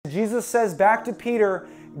Jesus says back to Peter,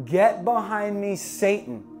 "Get behind me,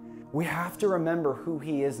 Satan," we have to remember who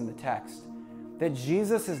he is in the text. That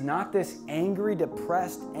Jesus is not this angry,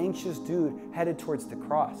 depressed, anxious dude headed towards the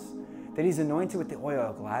cross. That he's anointed with the oil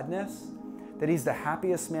of gladness, that he's the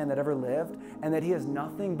happiest man that ever lived, and that he has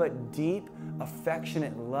nothing but deep,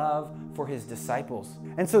 affectionate love for his disciples.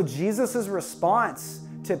 And so Jesus' response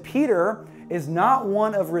to Peter is not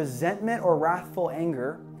one of resentment or wrathful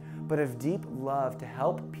anger, but of deep love to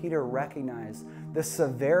help Peter recognize the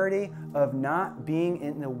severity of not being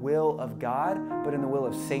in the will of God, but in the will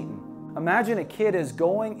of Satan. Imagine a kid is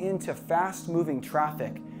going into fast-moving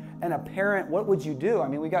traffic, and a parent, what would you do? I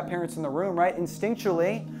mean, we got parents in the room, right?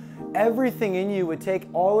 Instinctually, everything in you would take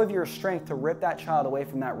all of your strength to rip that child away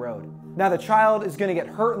from that road. Now, the child is going to get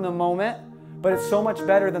hurt in the moment, but it's so much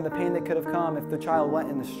better than the pain that could have come if the child went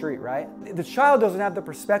in the street, right? The child doesn't have the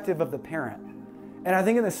perspective of the parent. And I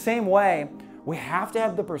think in the same way, we have to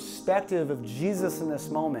have the perspective of Jesus in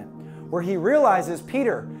this moment, where he realizes,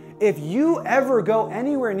 Peter, if you ever go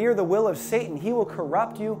anywhere near the will of Satan, he will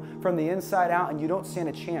corrupt you from the inside out and you don't stand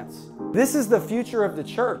a chance. This is the future of the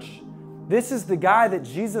church. This is the guy that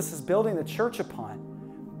Jesus is building the church upon.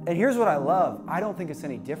 And here's what I love. I don't think it's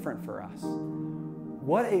any different for us.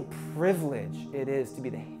 What a privilege it is to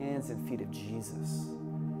be the hands and feet of Jesus.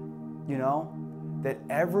 You know, that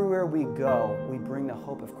everywhere we go, we bring the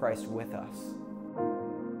hope of Christ with us.